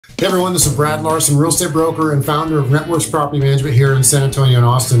Hey everyone, this is Brad Larson, real estate broker and founder of RentWerx Property Management here in San Antonio and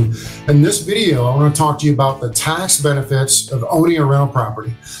Austin. In this video, I want to talk to you about the tax benefits of owning a rental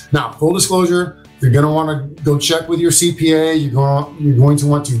property. Now, full disclosure, you're going to want to go check with your CPA. You're going to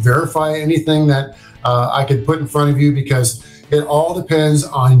want to verify anything that I could put in front of you because it all depends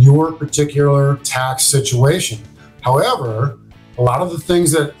on your particular tax situation. However, a lot of the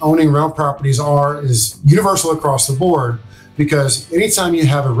things that owning rental properties is universal across the board, because anytime you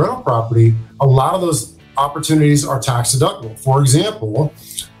have a rental property, a lot of those opportunities are tax deductible. For example,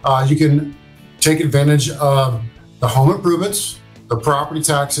 you can take advantage of the home improvements, the property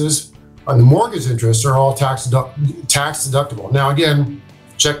taxes, and the mortgage interest are all tax deductible. Now, again,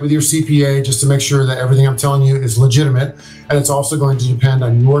 check with your CPA just to make sure that everything I'm telling you is legitimate, and it's also going to depend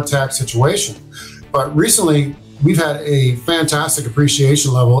on your tax situation. But recently, we've had a fantastic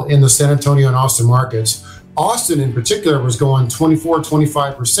appreciation level in the San Antonio and Austin markets. Austin in particular was going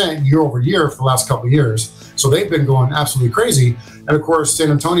 24-25% year over year for the last couple of years. So they've been going absolutely crazy. And of course,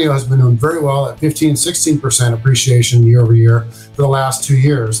 San Antonio has been doing very well at 15-16% appreciation year over year for the last 2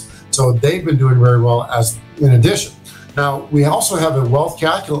 years. So they've been doing very well as in addition. Now, we also have a wealth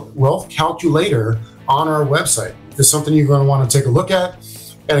calculator on our website. It's something you're going to want to take a look at.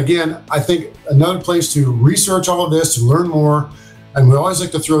 And again, I think another place to research all of this, to learn more, and we always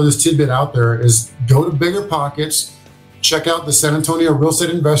like to throw this tidbit out there, is go to Bigger Pockets, check out the San Antonio Real Estate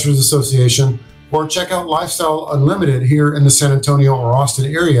Investors Association, or check out Lifestyle Unlimited here in the San Antonio or Austin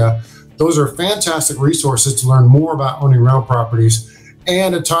area. Those are fantastic resources to learn more about owning rental properties,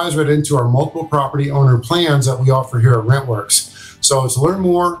 and it ties right into our multiple property owner plans that we offer here at RentWerx. So to learn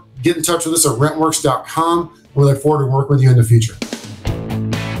more, get in touch with us at rentwerx.com. We look forward to working with you in the future.